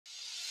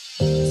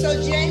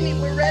So Jamie,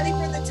 we're ready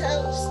for the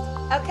toast.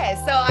 Okay,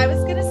 so I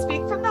was going to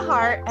speak from the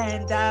heart,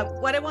 and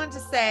what I wanted to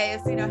say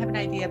is, I have an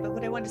idea, but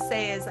what I wanted to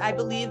say is I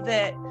believe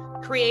that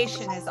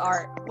creation is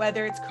art,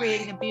 whether it's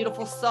creating a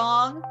beautiful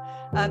song,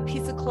 a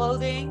piece of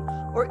clothing,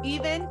 or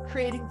even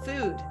creating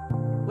food.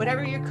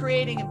 Whatever you're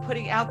creating and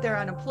putting out there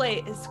on a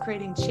plate is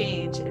creating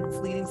change, and it's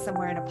leading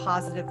somewhere in a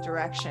positive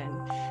direction.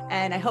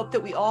 And I hope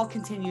that we all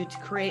continue to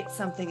create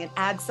something and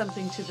add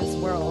something to this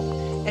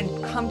world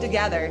and come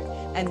together.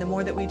 And the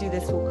more that we do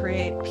this, we'll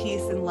create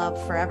peace and love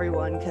for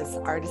everyone, because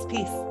art is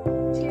peace.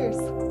 Cheers.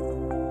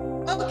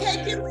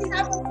 Okay, can we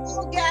have a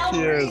full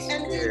gallery? Cheers.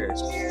 And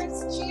cheers,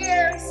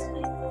 cheers.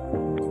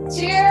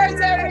 Cheers,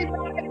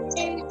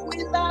 everybody.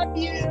 We love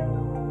you.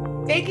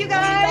 Thank you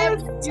guys.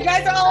 You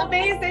guys are all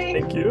amazing.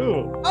 Thank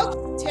you.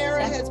 Oh,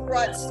 Tara has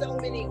brought so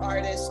many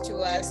artists to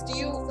us. Do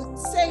you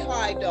say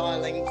hi,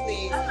 darling,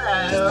 please?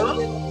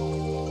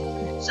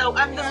 Hello. So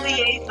I'm the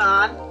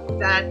liaison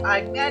that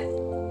I met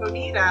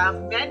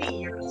Bonita many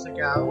years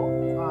ago.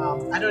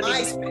 I don't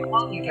even know how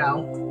long ago.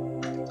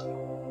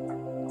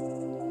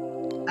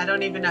 I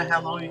don't even know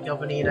how long ago,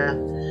 Bonita.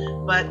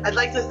 But I'd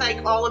like to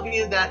thank all of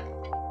you that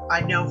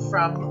I know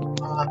from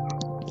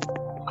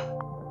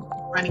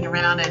running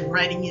around and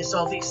writing you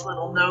all these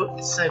little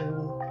notes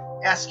and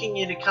asking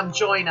you to come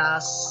join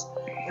us.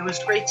 It was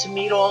great to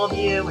meet all of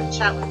you and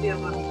chat with you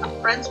and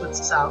become friends with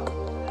some.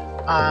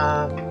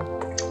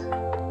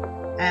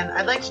 And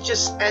I'd like to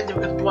just end it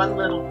with one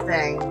little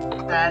thing,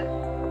 that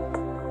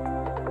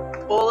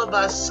all of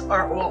us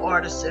are all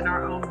artists in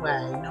our own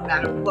way, no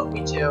matter what we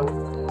do.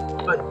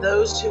 But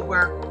those who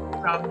work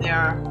from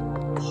their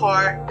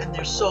heart and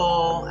their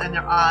soul and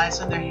their eyes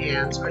and their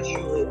hands are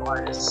truly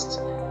artists.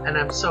 And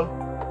I'm so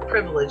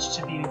privileged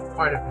to be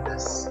part of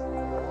this.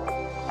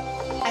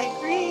 I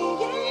agree.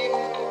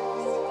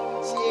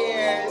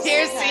 Cheers.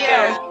 Cheers to you.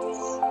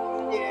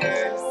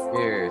 Cheers.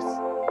 Cheers.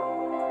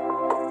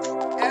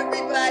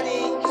 Everybody,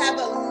 have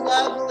a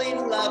lovely,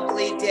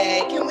 lovely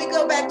day. Can we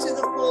go back to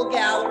the full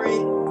gallery?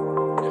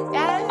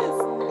 Yes.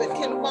 But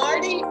can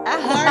Marty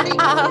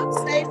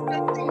say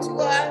something to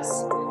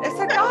us? It's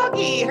her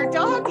doggy. Her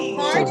doggy.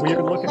 Marty,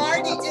 weird looking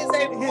Marty dog. is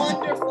a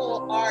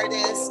wonderful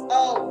artist.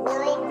 Oh,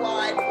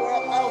 worldwide.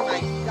 Oh my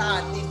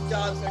God, these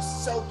dogs are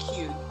so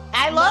cute.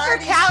 I love her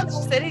Marty's couch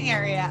so- sitting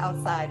area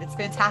outside. It's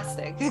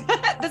fantastic.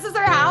 This is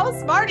her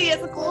house. Marty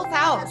has a cool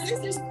house. This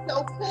is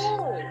so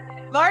cool.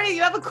 Marty,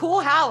 you have a cool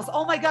house.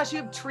 Oh my gosh, you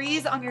have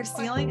trees on your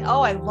ceiling.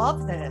 Oh, I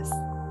love this.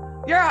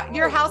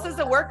 Your house is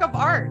a work of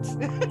art.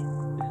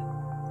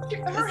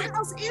 Her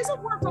house is a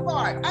work of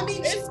art. I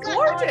mean, she's got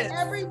gorgeous.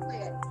 art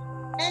everywhere.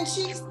 And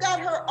she's got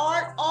her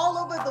art all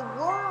over the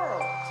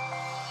world.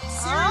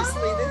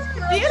 Seriously, this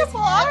girl Beautiful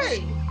is art.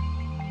 heavy.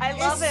 I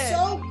love It's it.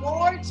 so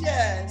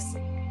gorgeous.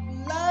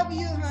 Love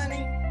you,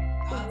 honey.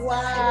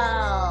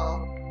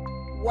 Wow.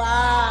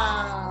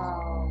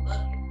 Wow. Look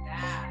at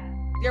that.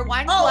 Your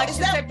wine Oh, is collection's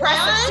that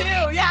impressive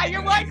too. Yeah,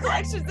 your wine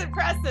collection's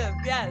impressive.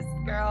 Yes,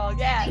 girl.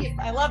 Yes.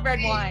 I love red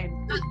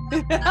wine.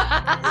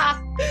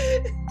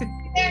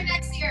 There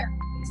next year.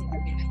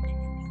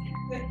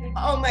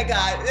 Oh my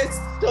God, it's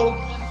so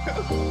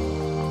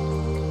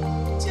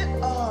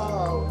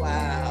oh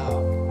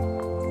wow.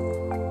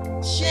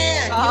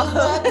 Shan, you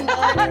love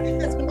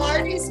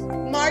Marty because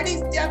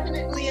Marty's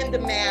definitely into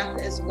math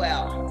as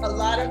well. A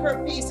lot of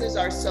her pieces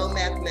are so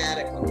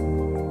mathematical.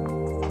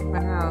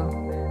 Wow.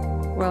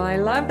 Well, I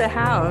love the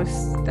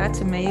house.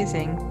 That's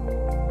amazing.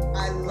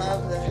 I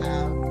love the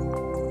house.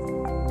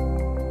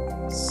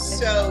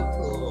 So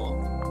cool.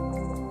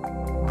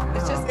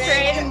 It's just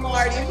Thank you, creative.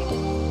 Marty.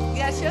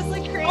 Yeah, she has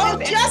like creative Oh,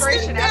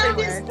 inspiration Justin found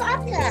everywhere. his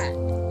top hat.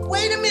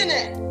 Wait a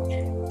minute.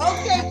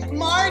 Okay,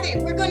 Marty,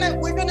 we're gonna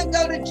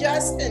go to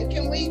Justin.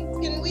 Can we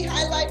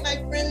highlight my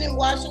friend in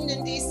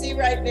Washington D.C.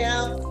 right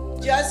now,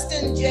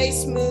 Justin J.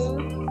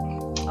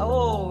 Smooth?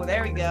 Oh,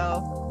 there we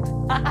go.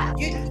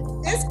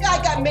 This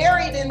guy got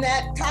married in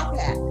that top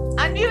hat.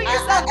 Unmute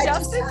yourself,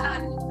 Justin.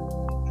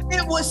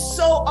 It was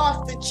so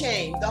off the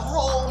chain, the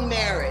whole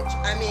marriage.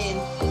 I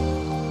mean,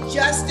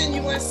 Justin,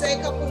 you want to say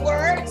a couple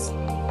words?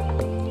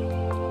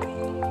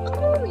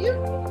 Oh, you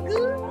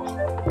good?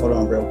 Hold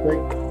on real quick.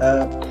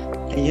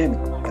 Can you hear me?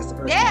 That's the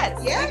first Yes,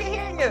 Yeah. we can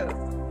hear you.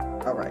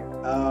 All right.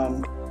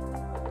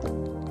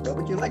 What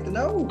would you like to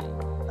know?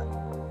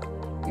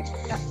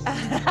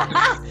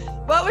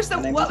 What was the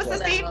My name is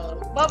theme? Justin.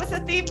 What was the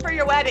theme for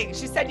your wedding?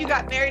 She said you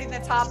got married in the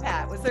top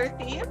hat. Was there a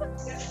theme?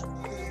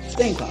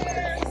 Steampunk.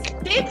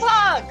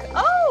 Steampunk.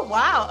 Oh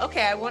wow.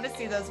 Okay, I want to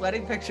see those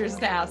wedding pictures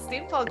now.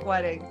 Steampunk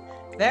wedding.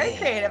 Very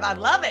creative. I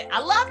love it. I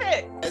love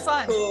it. It's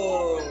fun.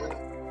 Cool.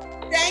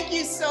 Thank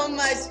you so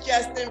much,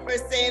 Justin, for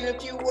saying a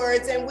few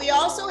words. And we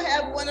also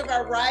have one of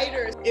our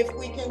writers, if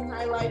we can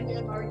highlight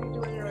him. Are you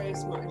doing it already,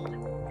 Smart?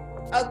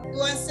 You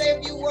want to say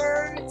a few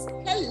words?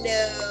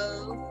 Hello.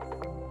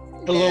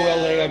 Hello,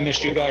 LA. I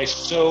missed you guys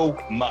so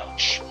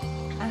much.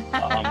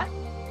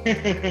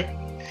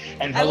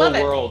 And hello, love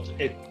it. world.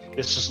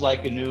 This is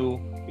like a new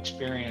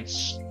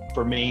experience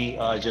for me,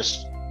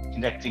 just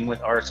connecting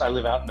with arts. I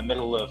live out in the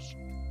middle of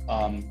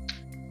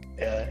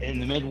in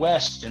the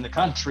Midwest, in the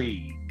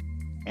country.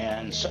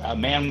 And a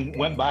man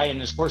went by in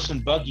his horse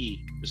and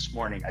buggy this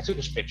morning. I took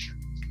his picture.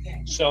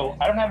 So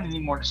I don't have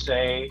anything more to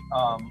say.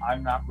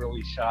 I'm not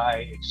really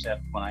shy,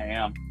 except when I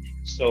am.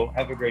 So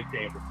have a great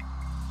day, everybody.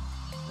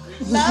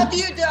 Love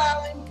you,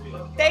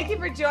 darling. Thank you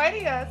for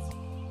joining us.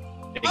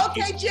 Thank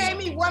Okay, you.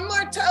 Jamie, one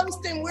more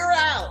toast and we're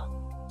out.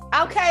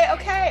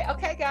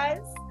 Okay,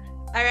 guys.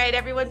 All right,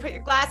 everyone, put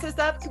your glasses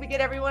up. Can we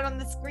get everyone on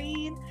the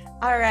screen?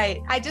 All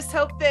right. I just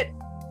hope that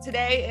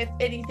today, if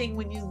anything,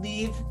 when you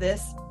leave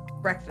this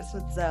Breakfast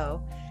with Zoe,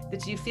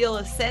 that you feel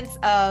a sense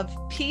of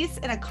peace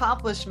and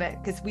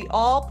accomplishment, because we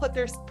all put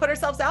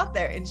ourselves out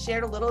there and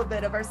shared a little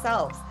bit of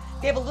ourselves,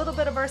 gave a little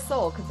bit of our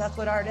soul, because that's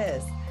what art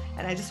is.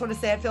 And I just want to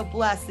say I feel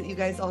blessed that you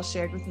guys all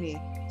shared with me.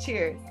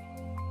 Cheers.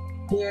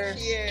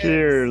 Cheers.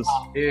 Cheers.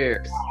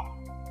 Cheers.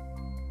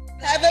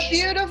 Have a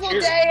beautiful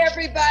Cheers. day,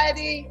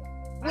 everybody.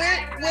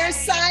 We're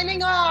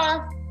signing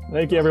off.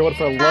 Thank you, everyone,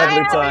 for a Bye,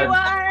 lovely time.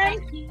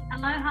 everyone.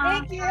 Aloha.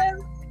 Thank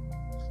you.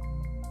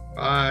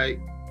 Bye.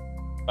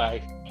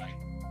 Bye.